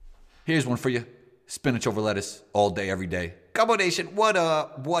Here's one for you. Spinach over lettuce all day, every day. Combo Nation, what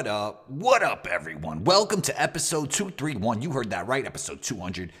up? What up? What up, everyone? Welcome to episode 231. You heard that right, episode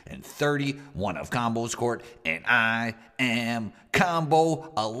 231 of Combo's Court. And I am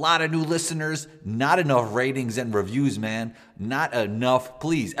Combo. A lot of new listeners, not enough ratings and reviews, man. Not enough.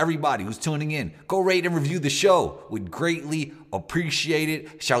 Please, everybody who's tuning in, go rate and review the show. We'd greatly appreciate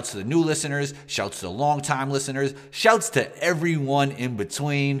it. Shouts to the new listeners. Shouts to the long-time listeners. Shouts to everyone in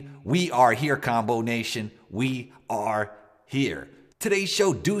between. We are here, Combo Nation. We are here. Today's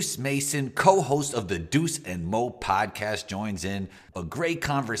show, Deuce Mason, co-host of the Deuce and Mo podcast, joins in. A great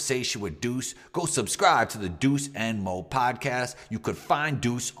conversation with Deuce. Go subscribe to the Deuce and Mo podcast. You could find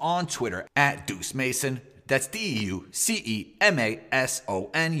Deuce on Twitter at Deuce Mason. That's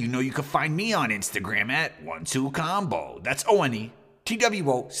DeuceMason. You know you can find me on Instagram at 12combo. That's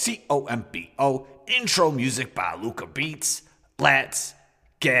ONETWOCOMBO. Intro music by Luca Beats. Let's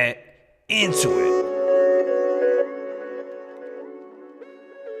get into it.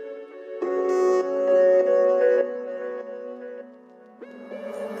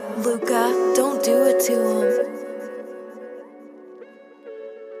 Luca, don't do it to him.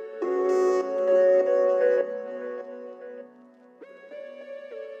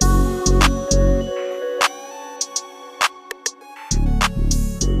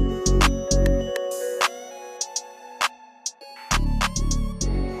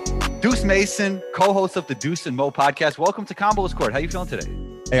 Deuce Mason, co-host of the Deuce and Mo podcast. Welcome to Combo's Court. How you feeling today?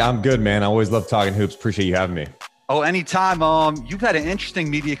 Hey, I'm good, man. I always love talking hoops. Appreciate you having me. Oh, anytime. You've had an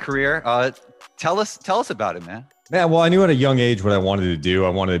interesting media career. Tell us about it, man. Yeah, well, I knew at a young age what I wanted to do. I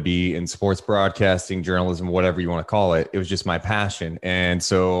wanted to be in sports broadcasting, journalism, whatever you want to call it. It was just my passion. And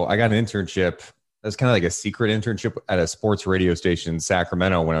so I got an internship. It was kind of like a secret internship at a sports radio station in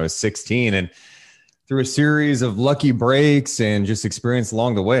Sacramento when I was 16. And through a series of lucky breaks and just experience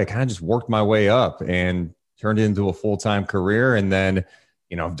along the way, I kind of just worked my way up and turned it into a full-time career. And then,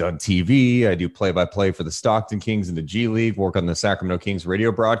 you know, I've done TV. I do play-by-play for the Stockton Kings in the G League, work on the Sacramento Kings radio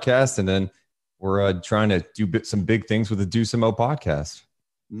broadcast. And then we're trying to do some big things with the Deuce and Mo podcast.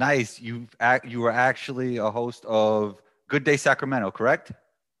 Nice. You were actually a host of Good Day Sacramento, correct?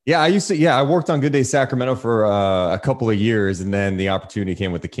 Yeah, I worked on Good Day Sacramento for a couple of years, and then the opportunity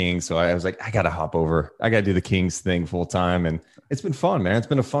came with the Kings. So I was like, I got to hop over. I got to do the Kings thing full time. And it's been fun, man. It's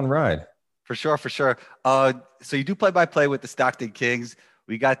been a fun ride. For sure. So you do play-by-play with the Stockton Kings.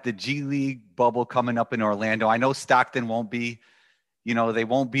 We got the G League bubble coming up in Orlando. I know Stockton won't be, they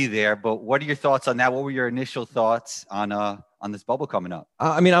won't be there, but what are your thoughts on that? What were your initial thoughts on this bubble coming up?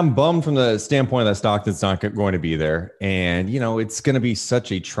 I mean, I'm bummed from the standpoint that Stockton's not going to be there. And, it's going to be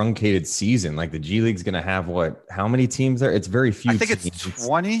such a truncated season. Like the G League's going to have how many teams there? It's very few. I think teams. It's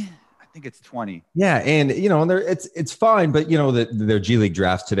 20. I think it's 20. Yeah. And, it's fine, but, their G League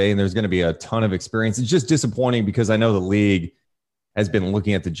drafts today, and there's going to be a ton of experience. It's just disappointing because I know the league has been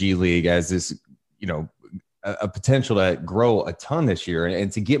looking at the G League as this, a potential to grow a ton this year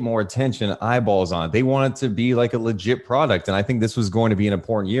and to get more attention, eyeballs on it. They want it to be like a legit product. And I think this was going to be an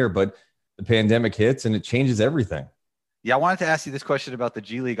important year, but the pandemic hits and it changes everything. Yeah, I wanted to ask you this question about the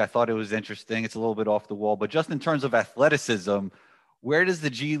G League. I thought it was interesting. It's a little bit off the wall, but just in terms of athleticism, where does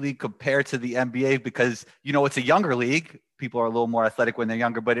the G League compare to the NBA? Because, it's a younger league. People are a little more athletic when they're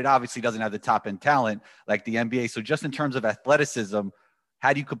younger, but it obviously doesn't have the top end talent like the NBA. So just in terms of athleticism,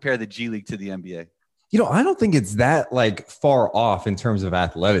 how do you compare the G League to the NBA? I don't think it's that far off in terms of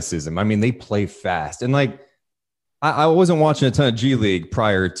athleticism. I mean, they play fast. And I wasn't watching a ton of G League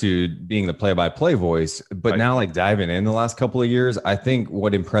prior to being the play-by-play voice, but right. Now diving in the last couple of years, I think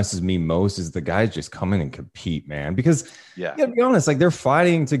what impresses me most is the guys just come in and compete, man. Because you gotta be honest, they're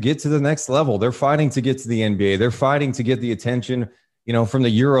fighting to get to the next level. They're fighting to get to the NBA. They're fighting to get the attention, from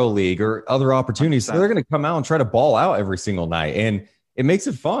the Euro League or other opportunities. 100%. So they're going to come out and try to ball out every single night. And it makes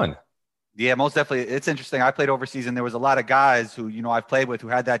it fun. Yeah, most definitely. It's interesting. I played overseas, and there was a lot of guys who, I've played with who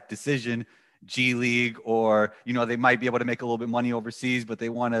had that decision, G League, or, they might be able to make a little bit of money overseas, but they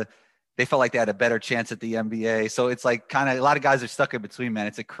felt like they had a better chance at the NBA. So it's kind of a lot of guys are stuck in between, man.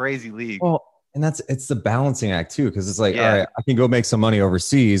 It's a crazy league. Well, and it's the balancing act too. Cause it's all right, I can go make some money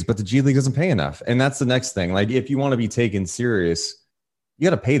overseas, but the G League doesn't pay enough. And that's the next thing. If you want to be taken serious, you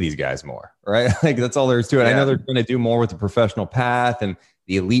got to pay these guys more, right? That's all there is to it. Yeah. I know they're going to do more with the professional path and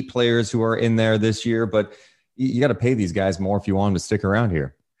the elite players who are in there this year, but you got to pay these guys more if you want them to stick around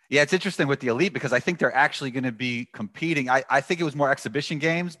here. Yeah, it's interesting with the elite because I think they're actually going to be competing. I think it was more exhibition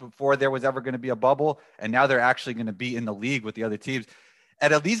games before there was ever going to be a bubble, and now they're actually going to be in the league with the other teams.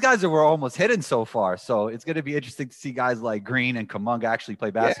 And these guys were almost hidden so far, so it's going to be interesting to see guys like Green and Kuminga actually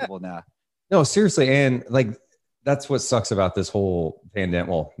play basketball now. No, seriously, and that's what sucks about this whole pandemic.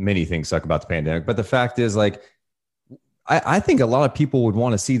 Well, many things suck about the pandemic, but the fact is, like, I think a lot of people would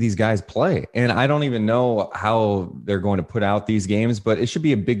want to see these guys play. And I don't even know how they're going to put out these games, but it should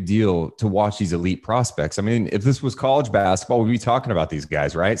be a big deal to watch these elite prospects. I mean, if this was college basketball, we'd be talking about these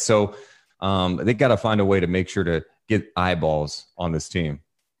guys, right? So they got to find a way to make sure to get eyeballs on this team.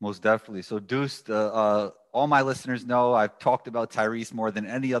 Most definitely. So Deuce, all my listeners know I've talked about Tyrese more than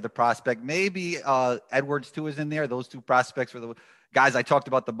any other prospect. Maybe Edwards too is in there. Those two prospects were the guys I talked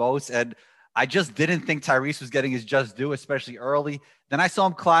about the most. And I just didn't think Tyrese was getting his just due, especially early. Then I saw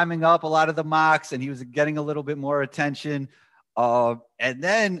him climbing up a lot of the mocks, and he was getting a little bit more attention. And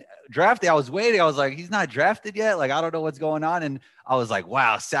then drafted, I was waiting. I was like, he's not drafted yet. Like, I don't know what's going on. And I was like,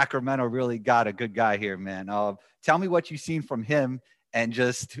 wow, Sacramento really got a good guy here, man. Tell me what you've seen from him. And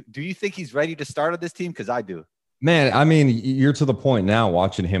just, do you think he's ready to start on this team? Because I do. Man, I mean, you're to the point now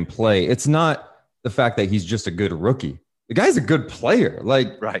watching him play. It's not the fact that he's just a good rookie. The guy's a good player.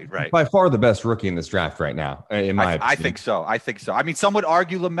 Like, right. By far the best rookie in this draft right now, in my opinion. I think so. I mean, some would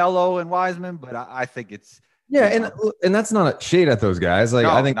argue LaMelo and Wiseman, but I think it's. Yeah, and that's not a shade at those guys. Like,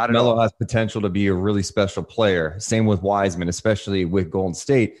 no, I think Melo has potential to be a really special player. Same with Wiseman, especially with Golden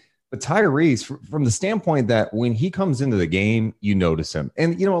State. But Tyrese, from the standpoint that when he comes into the game, you notice him.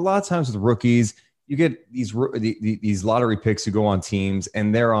 And, you know, a lot of times with rookies, you get these lottery picks who go on teams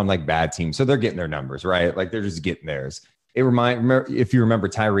and they're on like bad teams. So they're getting their numbers, right? Like they're just getting theirs. If you remember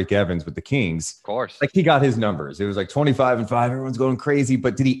Tyreek Evans with the Kings, of course, like he got his numbers. It was like 25-5. Everyone's going crazy,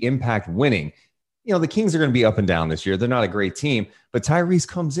 but did he impact winning? You know, the Kings are going to be up and down this year. They're not a great team, but Tyrese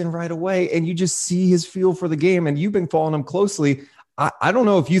comes in right away and you just see his feel for the game. And you've been following him closely. I don't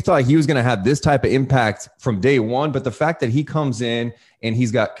know if you thought he was going to have this type of impact from day one, but the fact that he comes in and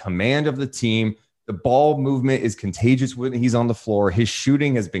he's got command of the team, the ball movement is contagious when he's on the floor. His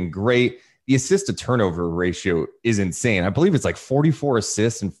shooting has been great. The assist to turnover ratio is insane. I believe it's like 44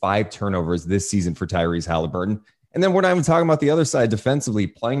 assists and 5 turnovers this season for Tyrese Halliburton. And then we're not even talking about the other side defensively,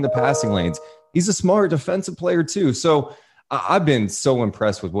 playing the passing lanes. He's a smart defensive player too. So I've been so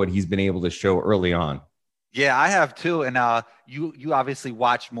impressed with what he's been able to show early on. Yeah, I have too. And you obviously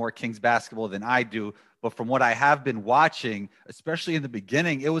watch more Kings basketball than I do. But from what I have been watching, especially in the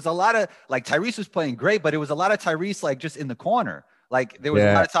beginning, it was a lot of like Tyrese was playing great, but it was a lot of Tyrese like just in the corner. Like there was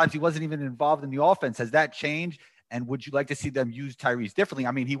a lot of times he wasn't even involved in the offense. Has that changed? And would you like to see them use Tyrese differently?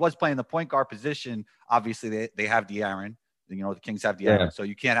 I mean, he was playing the point guard position. Obviously, they have De'Aaron. You know, the Kings have De'Aaron. So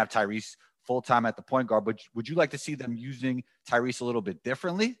you can't have Tyrese full-time at the point guard. But would you like to see them using Tyrese a little bit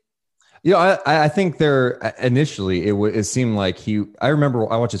differently? You know, I think they're initially it seemed like I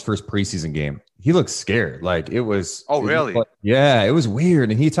remember I watched his first preseason game. He looked scared. Like it was. Oh, really? Yeah, it was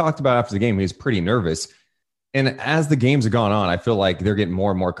weird. And he talked about after the game, he was pretty nervous. And as the games have gone on, I feel like they're getting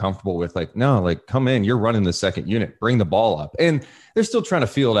more and more comfortable with like, no, like come in, you're running the second unit, bring the ball up. And they're still trying to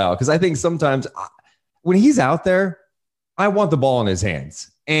feel it out. Because I think sometimes when he's out there, I want the ball in his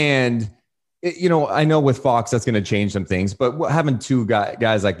hands. And, you know, I know with Fox, that's going to change some things. But having two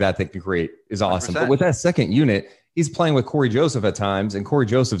guys like that can create is awesome. 100%. But with that second unit, he's playing with Corey Joseph at times. And Corey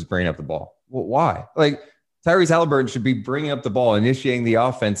Joseph's bringing up the ball. Well, why? Like Tyrese Halliburton should be bringing up the ball, initiating the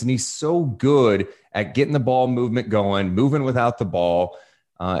offense. And he's so good at getting the ball movement going, moving without the ball.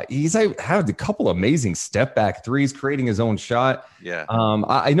 He's had a couple amazing step back threes, creating his own shot. Yeah.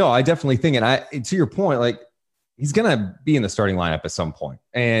 I know. I definitely think, and to your point, like he's going to be in the starting lineup at some point.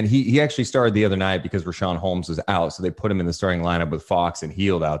 And he actually started the other night because Rashawn Holmes was out. So they put him in the starting lineup with Fox and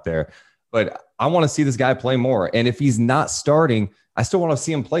Hield out there. But I want to see this guy play more. And if he's not starting, I still want to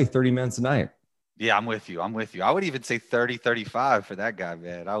see him play 30 minutes a night. Yeah, I'm with you. I would even say 30, 35 for that guy,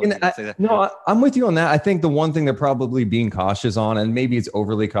 man. I would say that. No, I'm with you on that. I think the one thing they're probably being cautious on, and maybe it's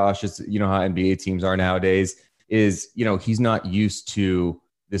overly cautious, you know how NBA teams are nowadays, is, you know, he's not used to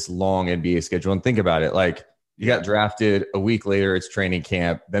this long NBA schedule. And think about it. Like you got drafted a week later, it's training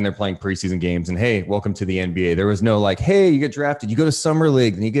camp. Then they're playing preseason games and, hey, welcome to the NBA. There was no like, hey, you get drafted, you go to summer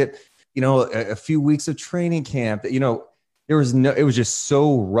league, and you get, you know, a few weeks of training camp, you know. It was just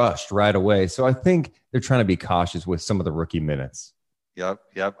so rushed right away. So I think they're trying to be cautious with some of the rookie minutes. Yep.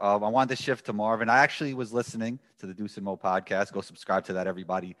 I wanted to shift to Marvin. I actually was listening to the Deuce and Mo podcast. Go subscribe to that,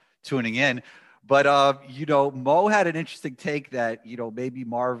 everybody tuning in. But, you know, Mo had an interesting take that, you know, maybe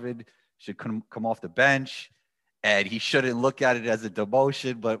Marvin should come off the bench and he shouldn't look at it as a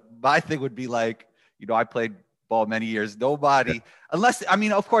demotion. But my thing would be like, you know, I played ball many years. Nobody, unless, I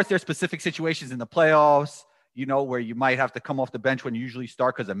mean, of course, there's specific situations in the playoffs, you know, where you might have to come off the bench when you usually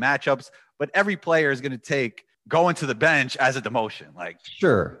start because of matchups, but every player is going to take going to the bench as a demotion. Like,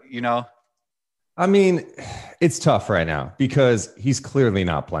 sure. You know, I mean, it's tough right now because he's clearly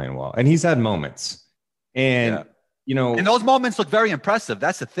not playing well and he's had moments and you know, And those moments look very impressive.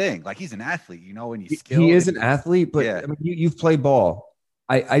 That's the thing. Like, he's an athlete, you know, and he's skilled. he is an athlete, but Yeah. I mean, you've played ball.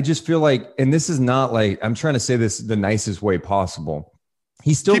 I just feel like, and this is not like, I'm trying to say this the nicest way possible.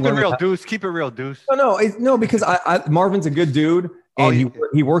 He's still Keep it learning real, how- Deuce. Keep it real, Deuce. No, because Marvin's a good dude, and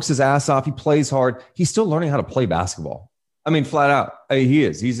he works his ass off. He plays hard. He's still learning how to play basketball. I mean, flat out, he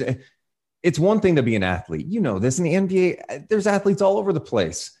is. It's one thing to be an athlete. You know this in the NBA. There's athletes all over the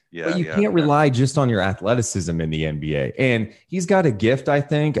place. But you can't rely just on your athleticism in the NBA. And he's got a gift, I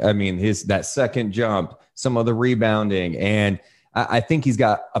think. I mean, that second jump, some of the rebounding, and I think he's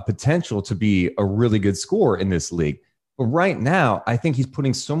got a potential to be a really good scorer in this league. But right now, I think he's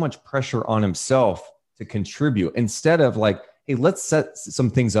putting so much pressure on himself to contribute instead of like, hey, let's set some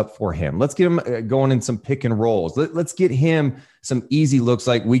things up for him. Let's get him going in some pick and rolls. Let's get him some easy looks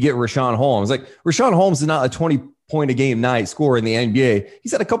like we get Rashawn Holmes. Like, Rashawn Holmes is not a 20-point-a-game night scorer in the NBA.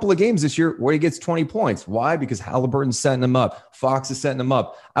 He's had a couple of games this year where he gets 20 points. Why? Because Halliburton's setting him up. Fox is setting him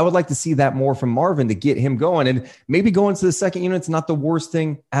up. I would like to see that more from Marvin to get him going. And maybe going to the second unit's not the worst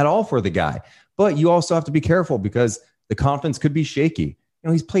thing at all for the guy. But you also have to be careful because the confidence could be shaky. You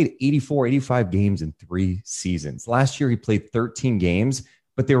know, he's played 84, 85 games in 3 seasons. Last year, he played 13 games,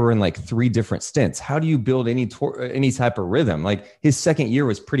 but they were in like 3 different stints. How do you build any type of rhythm? Like, his second year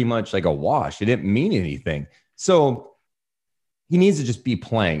was pretty much like a wash. It didn't mean anything. So he needs to just be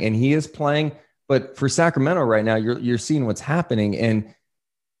playing, and he is playing. But for Sacramento right now, you're seeing what's happening, and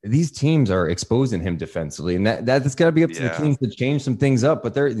these teams are exposing him defensively, and that's got to be up to the Kings to change some things up.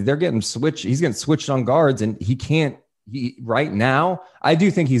 But they're getting switched. He's getting switched on guards, and he can't. Right now, I do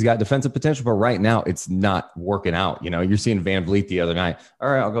think he's got defensive potential, but right now it's not working out. You know, you're seeing Van Vliet the other night. All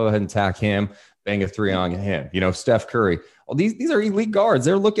right, I'll go ahead and tack him, bang a 3 on him. You know, Steph Curry. Well, these are elite guards.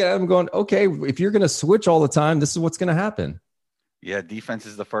 They're looking at him going, okay, if you're going to switch all the time, this is what's going to happen. Yeah, defense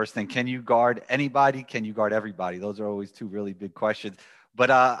is the first thing. Can you guard anybody? Can you guard everybody? Those are always 2 really big questions. But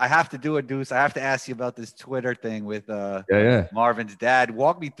I have to do it, Deuce. I have to ask you about this Twitter thing with Marvin's dad.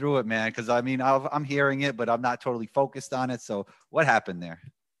 Walk me through it, man, because, I mean, I'm hearing it, but I'm not totally focused on it. So what happened there?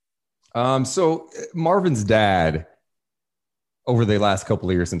 So Marvin's dad, over the last couple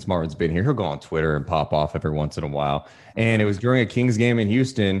of years since Marvin's been here, he'll go on Twitter and pop off every once in a while. And it was during a Kings game in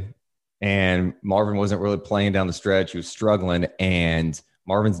Houston, and Marvin wasn't really playing down the stretch. He was struggling, and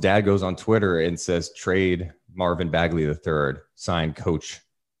Marvin's dad goes on Twitter and says, trade Marvin Bagley III, signed Coach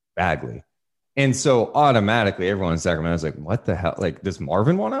Bagley. And so automatically everyone in Sacramento is like, what the hell? Like, does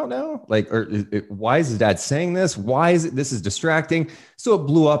Marvin want out now? Like, why is his dad saying this? Why is it? This is distracting. So it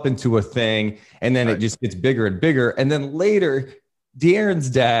blew up into a thing, and then it just gets bigger and bigger. And then later, De'Aaron's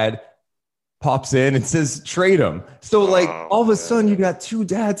dad pops in and says, trade him. So like all of a sudden you got 2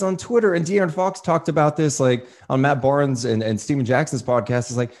 dads on Twitter, and De'Aaron Fox talked about this like on Matt Barnes and Steven Jackson's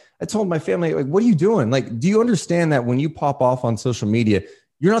podcast. It's like, I told my family, like, what are you doing? Like, do you understand that when you pop off on social media,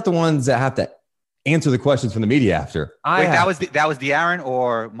 you're not the ones that have to answer the questions from the media after? That was De'Aaron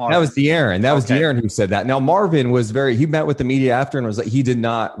or Marvin? That was De'Aaron. Was De'Aaron who said that. Now, Marvin was he met with the media after and was like, he did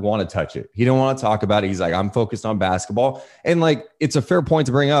not want to touch it. He didn't want to talk about it. He's like, I'm focused on basketball. And like, it's a fair point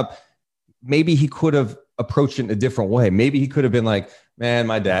to bring up. Maybe he could have approached it in a different way. Maybe he could have been like, man,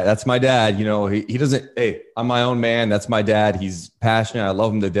 that's my dad. You know, he doesn't, hey, I'm my own man. That's my dad. He's passionate. I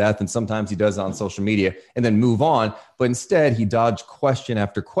love him to death. And sometimes he does it on social media and then move on. But instead he dodged question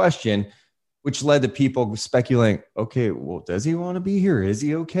after question, which led to people speculating, okay, well, does he want to be here? Is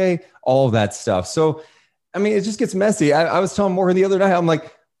he okay? All of that stuff. So, I mean, it just gets messy. I was telling Morgan the other night, I'm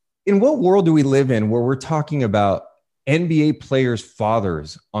like, in what world do we live in where we're talking about NBA players'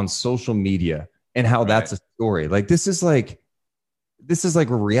 fathers on social media and how that's a story? Like, this is like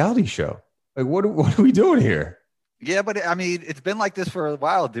a reality show. Like, what are we doing here? Yeah, but I mean, it's been like this for a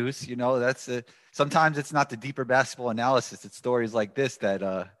while, Deuce. You know, that's sometimes it's not the deeper basketball analysis. It's stories like this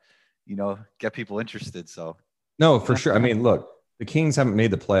that, you know, get people interested. So no, for sure. I mean, look, the Kings haven't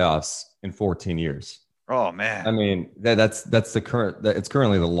made the playoffs in 14 years. Oh man. I mean, that's the current. It's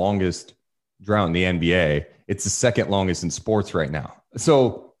currently the longest drought in the NBA. It's the second longest in sports right now.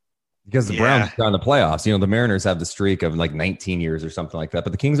 So because the Browns are in the playoffs, you know, the Mariners have the streak of like 19 years or something like that.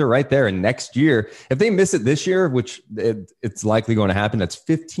 But the Kings are right there. And next year, if they miss it this year, which it's likely going to happen, that's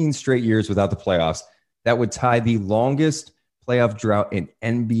 15 straight years without the playoffs. That would tie the longest playoff drought in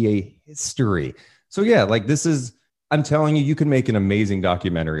NBA history. So yeah, like this is, I'm telling you, you can make an amazing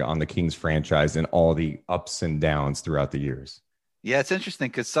documentary on the Kings franchise and all the ups and downs throughout the years. Yeah, it's interesting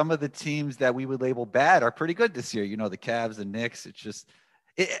because some of the teams that we would label bad are pretty good this year. You know, the Cavs, the Knicks. It's just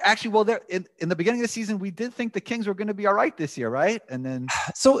actually, well, in the beginning of the season, we did think the Kings were going to be all right this year, right? And then,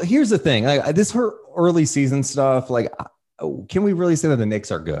 so here's the thing: like this early season stuff. Like can we really say that the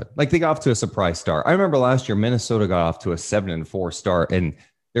Knicks are good? Like they got off to a surprise start. I remember last year, Minnesota got off to a 7-4 start and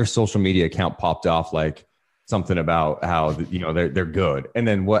their social media account popped off like something about how, they're good. And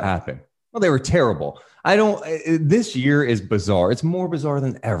then what happened? Well, they were terrible. This year is bizarre. It's more bizarre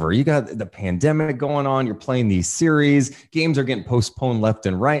than ever. You got the pandemic going on. You're playing these series. Games are getting postponed left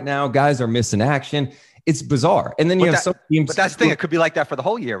and right now. Guys are missing action. It's bizarre. And then you have some teams. But that's the thing. It could be like that for the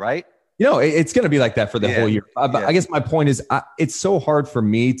whole year, right? It's going to be like that for the whole year. I guess my point is it's so hard for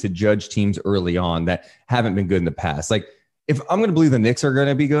me to judge teams early on that haven't been good in the past. Like if I'm going to believe the Knicks are going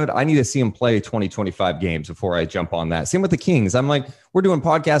to be good, I need to see them play 20, 25 games before I jump on that. Same with the Kings. I'm like, we're doing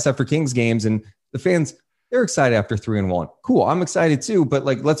podcasts after Kings games and the fans, they're excited after 3-1. Cool. I'm excited too. But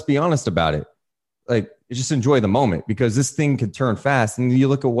like, let's be honest about it. Like just enjoy the moment because this thing could turn fast. And you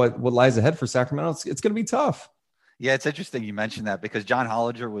look at what lies ahead for Sacramento. It's going to be tough. Yeah, it's interesting you mentioned that because John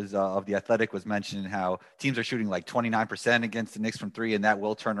Hollinger was of The Athletic was mentioning how teams are shooting like 29% against the Knicks from three, and that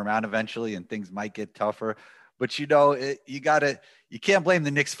will turn around eventually, and things might get tougher. But you can't blame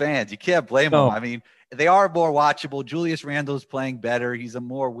the Knicks fans. You can't blame them. I mean, they are more watchable. Julius Randle's playing better. He's a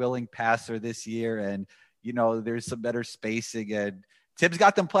more willing passer this year, and there's some better spacing. And Tibbs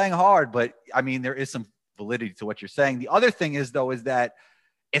got them playing hard, but I mean, there is some validity to what you're saying. The other thing is that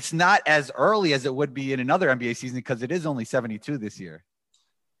it's not as early as it would be in another NBA season because it is only 72 this year.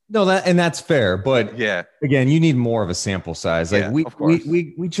 No, that's fair, but yeah, again, you need more of a sample size. Like yeah,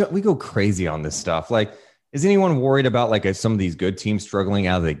 we go crazy on this stuff. Like, is anyone worried about like some of these good teams struggling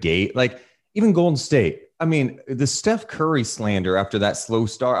out of the gate? Like even Golden State. I mean, the Steph Curry slander after that slow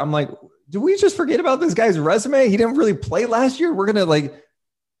start. I'm like, do we just forget about this guy's resume? He didn't really play last year. We're gonna like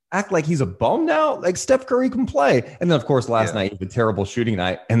act like he's a bum now. Like Steph Curry can play. And then of course, last night, a terrible shooting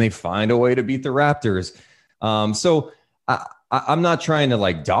night and they find a way to beat the Raptors. So I'm not trying to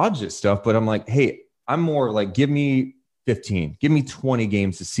like dodge this stuff, but I'm like, hey, I'm more like, give me 15, give me 20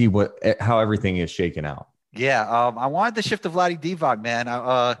 games to see how everything is shaken out. Yeah. I wanted to shift to Vlade Divac, man.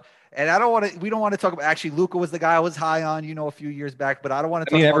 And we don't want to talk about, actually, Luka was the guy I was high on, a few years back, but I don't want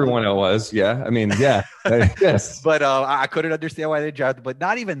to talk about everyone was. Yeah. I mean, yeah. Yes. But I couldn't understand why they drafted, but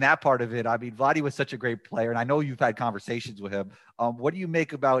not even that part of it. I mean, Vlade was such a great player, and I know you've had conversations with him. What do you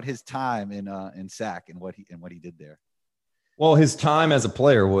make about his time in SAC and what he did there? Well, his time as a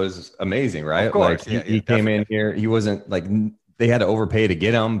player was amazing, right? Of course. Like he came in here, he wasn't like, they had to overpay to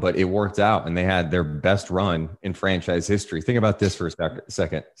get him, but it worked out and they had their best run in franchise history. Think about this for a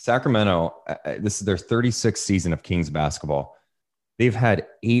second. Sacramento, this is their 36th season of Kings basketball. They've had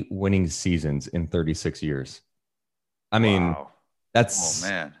 8 winning seasons in 36 years. I mean, wow. That's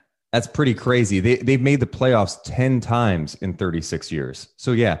pretty crazy. They've made the playoffs 10 times in 36 years.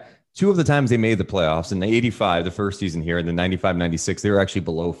 So yeah, 2 of the times they made the playoffs in the 85, the first season here, and the 95, 96, they were actually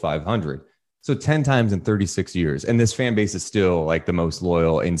below 500. So 10 times in 36 years. And this fan base is still like the most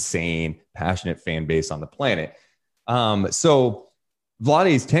loyal, insane, passionate fan base on the planet. So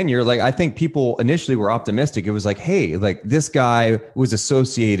Vlade's tenure, like I think people initially were optimistic. It was like, hey, like this guy was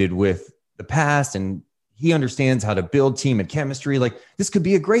associated with the past and he understands how to build team and chemistry. Like this could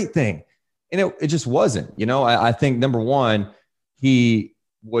be a great thing. And it just wasn't, I think number one, he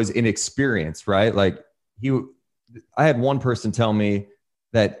was inexperienced, right? Like I had one person tell me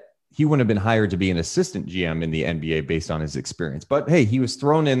that he wouldn't have been hired to be an assistant GM in the NBA based on his experience. But hey, he was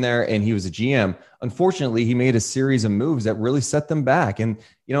thrown in there and he was a GM. Unfortunately, he made a series of moves that really set them back. And,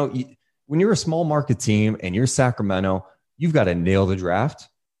 when you're a small market team and you're Sacramento, you've got to nail the draft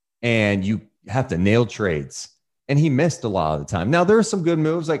and you have to nail trades. And he missed a lot of the time. Now, there are some good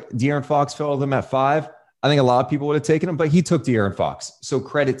moves like De'Aaron Fox fell to them at 5. I think a lot of people would have taken him, but he took De'Aaron Fox. So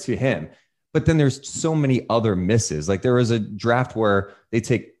credit to him. But then there's so many other misses. Like there was a draft where they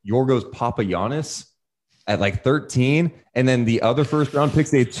take Yorgos Papagiannis at like 13. And then the other first round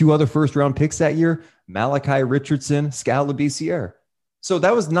picks, they had 2 other first round picks that year, Malachi Richardson, Skal Labissiere. So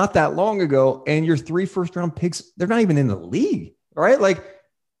that was not that long ago. And your 3 first round picks, they're not even in the league, right? Like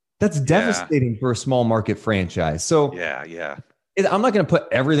that's devastating for a small market franchise. So yeah. I'm not going to put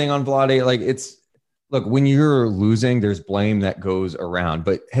everything on Vlade. Like look, when you're losing, there's blame that goes around.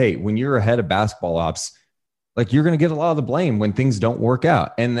 But hey, when you're ahead of basketball ops, like you're going to get a lot of the blame when things don't work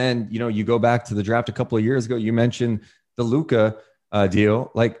out. And then, you go back to the draft a couple of years ago, you mentioned the Luka deal.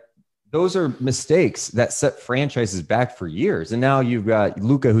 Like those are mistakes that set franchises back for years. And now you've got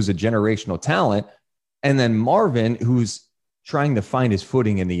Luka, who's a generational talent, and then Marvin, who's trying to find his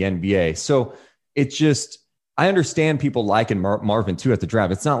footing in the NBA. So it's just, I understand people liking Marvin too at the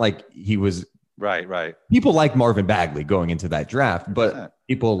draft. It's not like he was, Right. People like Marvin Bagley going into that draft, but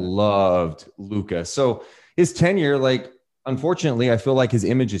people loved Luka. So his tenure, like unfortunately, I feel like his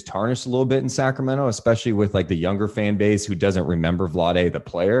image is tarnished a little bit in Sacramento, especially with like the younger fan base who doesn't remember Vlade, the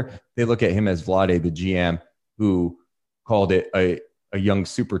player. They look at him as Vlade, the GM, who called it a young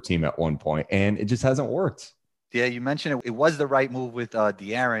super team at one point, and it just hasn't worked. Yeah, you mentioned it was the right move with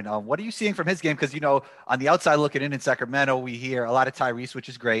De'Aaron. What are you seeing from his game? Because, on the outside looking in Sacramento, we hear a lot of Tyrese, which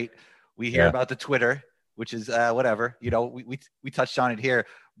is great. We hear about the Twitter, which is whatever. We touched on it here.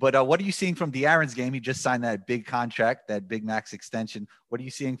 But what are you seeing from De'Aaron's game? He just signed that big contract, that big max extension. What are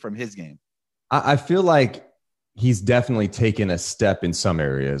you seeing from his game? I feel like he's definitely taken a step in some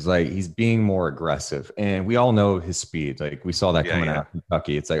areas. Like he's being more aggressive, and we all know his speed. Like we saw that coming out of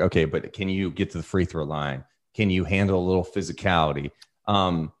Kentucky. It's like, okay, but can you get to the free throw line? Can you handle a little physicality?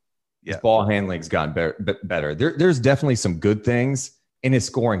 His ball handling's gotten better. There's definitely some good things, and his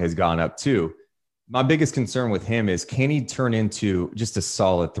scoring has gone up too. My biggest concern with him is, can he turn into just a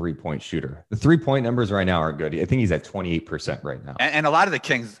solid 3-point shooter? The 3-point numbers right now aren't good. I think he's at 28% right now. And a lot of the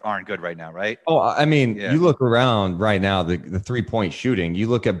Kings aren't good right now, right? Oh, I mean, you look around right now, the 3-point shooting, you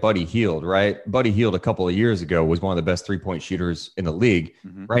look at Buddy Hield, right? Buddy Hield a couple of years ago was one of the best 3-point shooters in the league.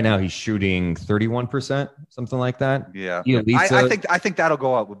 Mm-hmm. Right now he's shooting 31%, something like that. Yeah. I think that'll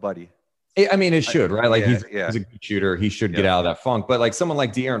go up with Buddy. I mean, it should, right? Like he's a good shooter. He should get out of that funk. But like someone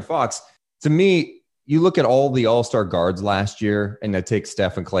like De'Aaron Fox, to me, you look at all the all-star guards last year, and I take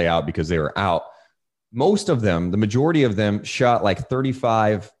Steph and Clay out because they were out. Most of them, the majority of them, shot like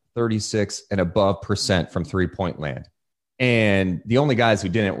 35, 36 and above % from three-point land. And the only guys who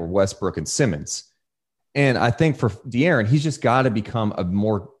didn't were Westbrook and Simmons. And I think for De'Aaron, he's just got to become a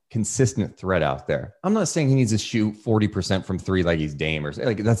more consistent threat out there. I'm not saying he needs to shoot 40% from three like he's Dame or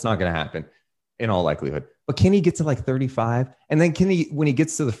like that's not going to happen in all likelihood. But can he get to like 35? And then can he, when he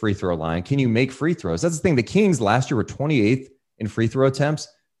gets to the free throw line, can you make free throws? That's the thing. The Kings last year were 28th in free throw attempts.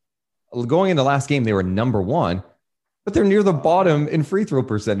 Going into last game, they were number 1, but they're near the bottom in free throw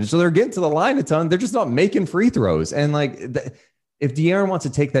percentage. So they're getting to the line a ton. They're just not making free throws. And like, if De'Aaron wants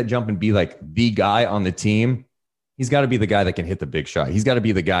to take that jump and be like the guy on the team, he's got to be the guy that can hit the big shot. He's got to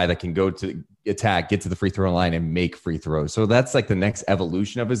be the guy that can go to attack, get to the free throw line and make free throws. So that's like the next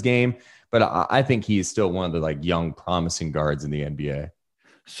evolution of his game. But I think he is still one of the like young, promising guards in the NBA.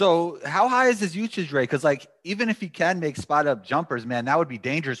 So how high is his usage rate? Because like, even if he can make spot up jumpers, man, that would be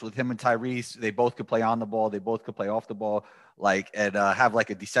dangerous with him and Tyrese. They both could play on the ball. They both could play off the ball, like, and have like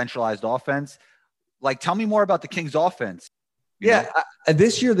a decentralized offense. Like, tell me more about the Kings offense.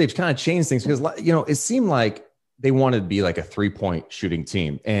 This year they've kind of changed things because, it seemed like they wanted to be like a 3-point shooting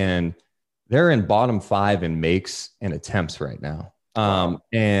team, and they're in bottom 5 in makes and attempts right now.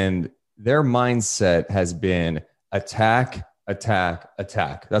 And their mindset has been attack.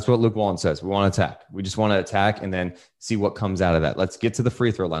 That's what Luke Walton says. We want to attack. We just want to attack and then see what comes out of that. Let's get to the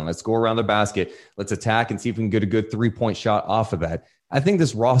free throw line. Let's go around the basket. Let's attack and see if we can get a good 3-point shot off of that. I think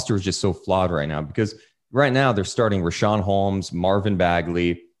this roster is just so flawed right now because right now they're starting Rashawn Holmes, Marvin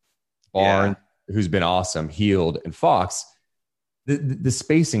Bagley, Barnes, who's been awesome, Hield, and Fox. The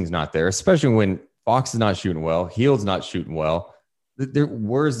spacing's not there, especially when Fox is not shooting well, Hield's not shooting well.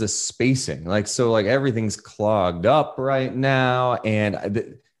 Where's the spacing? So everything's clogged up right now.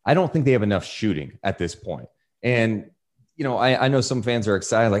 And I don't think they have enough shooting at this point. And, I know some fans are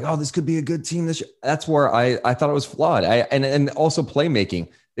excited, like, oh, this could be a good team this year. That's where I thought it was flawed. And also playmaking.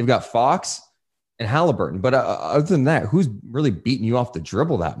 They've got Fox and Halliburton. But other than that, who's really beating you off the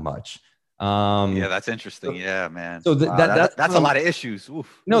dribble that much? That's interesting. Yeah, man. So that's a lot of issues.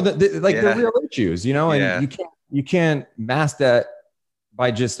 Oof. No, they're real issues, and you can't mask that by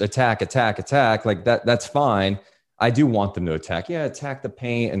just attack. Like that's fine. I do want them to attack. Yeah, attack the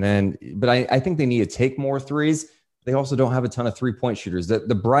paint. But I think they need to take more threes. They also don't have a ton of 3-point shooters. The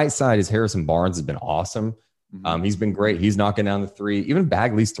bright side is Harrison Barnes has been awesome. Mm-hmm. He's been great. He's knocking down the three. Even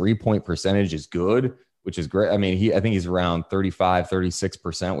Bagley's 3-point percentage is good, which is great. I mean, I think he's around 35,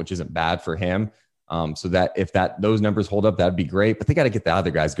 36%, which isn't bad for him. So that if those numbers hold up, that'd be great. But they got to get the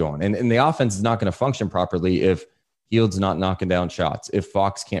other guys going. And the offense is not going to function properly if Hield's not knocking down shots, if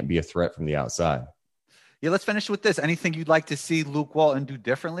Fox can't be a threat from the outside. Yeah, let's finish with this. Anything you'd like to see Luke Walton do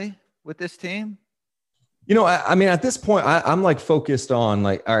differently with this team? I mean, at this point, I'm like focused on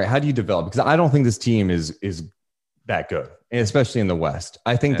like, all right, how do you develop? Because I don't think this team is that good, and especially in the West.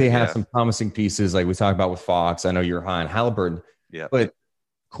 I think they have some promising pieces, like we talked about with Fox. I know you're high on Halliburton, but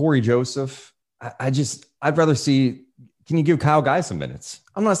Corey Joseph, I'd rather see. Can you give Kyle Guy some minutes?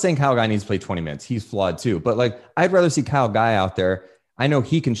 I'm not saying Kyle Guy needs to play 20 minutes. He's flawed too, but like I'd rather see Kyle Guy out there. I know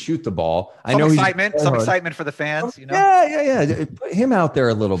he can shoot the ball. Some excitement for the fans. Yeah. Put him out there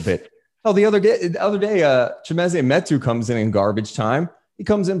a little bit. Oh, the other day, Chimezie Metu comes in garbage time. He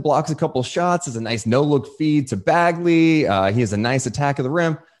comes in, blocks a couple shots, has a nice no-look feed to Bagley. He has a nice attack of the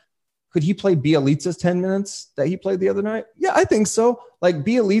rim. Could he play Bielitsa's 10 minutes that he played the other night? Yeah, I think so. Like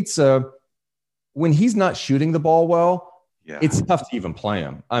Bielitsa, when he's not shooting the ball well, it's tough to even play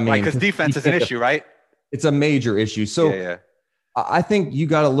him. I mean, because defense is an issue, right? It's a major issue. So I think you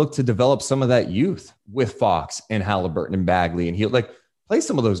got to look to develop some of that youth with Fox and Halliburton and Bagley, and he'll like play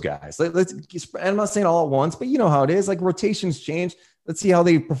some of those guys. I'm not saying all at once, but you know how it is. Like rotations change. Let's see how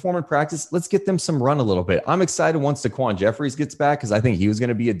they perform in practice. Let's get them some run a little bit. I'm excited once Daquan Jeffries gets back because I think he was going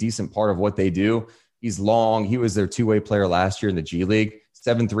to be a decent part of what they do. He's long. He was their two-way player last year in the G League.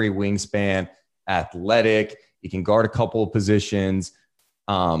 7'3" wingspan, athletic. He can guard a couple of positions.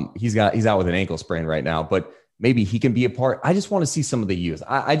 He's out with an ankle sprain right now, but maybe he can be a part. I just want to see some of the youth.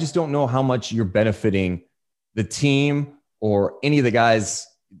 I just don't know how much you're benefiting the team or any of the guys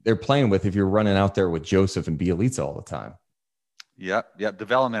they're playing with if you're running out there with Joseph and Bielitsa all the time. Yep.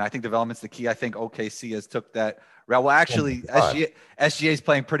 Development. I think development's the key. I think OKC has took that route. Well, actually, SGA is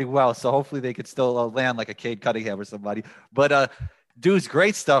playing pretty well, so hopefully they could still land like a Cade Cunningham or somebody. But Deuce,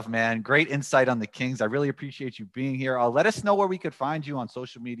 great stuff, man. Great insight on the Kings. I really appreciate you being here. Let us know where we could find you on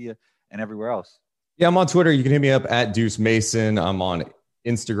social media and everywhere else. Yeah, I'm on Twitter. You can hit me up at Deuce Mason. I'm on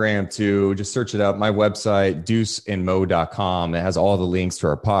Instagram too. Just search it up. My website, deuceandmo.com. It has all the links to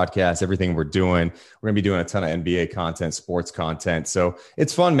our podcast, everything we're doing. We're going to be doing a ton of NBA content, sports content. So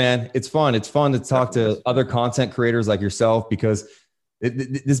it's fun, man. It's fun. It's fun to talk to other content creators like yourself because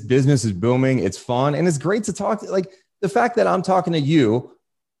this business is booming. It's fun. And it's great to talk to, like the fact that I'm talking to you,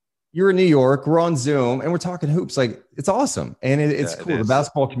 you're in New York, we're on Zoom and we're talking hoops. Like it's awesome. And it's cool. The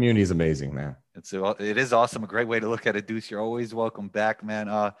basketball community is amazing, man. It is awesome. A great way to look at it, Deuce. You're always welcome back, man.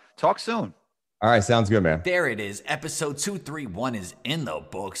 Talk soon. All right. Sounds good, man. There it is. Episode 231 is in the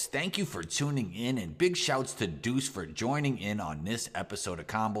books. Thank you for tuning in, and big shouts to Deuce for joining in on this episode of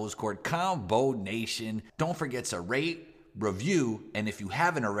Combos Court. Combo Nation. Don't forget to rate, review, and if you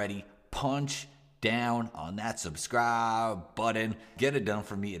haven't already, punch down on that subscribe button. Get it done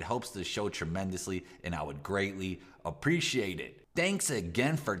for me. It helps the show tremendously, and I would greatly appreciate it. Thanks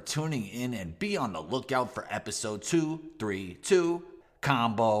again for tuning in, and be on the lookout for episode 232.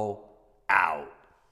 Combo out.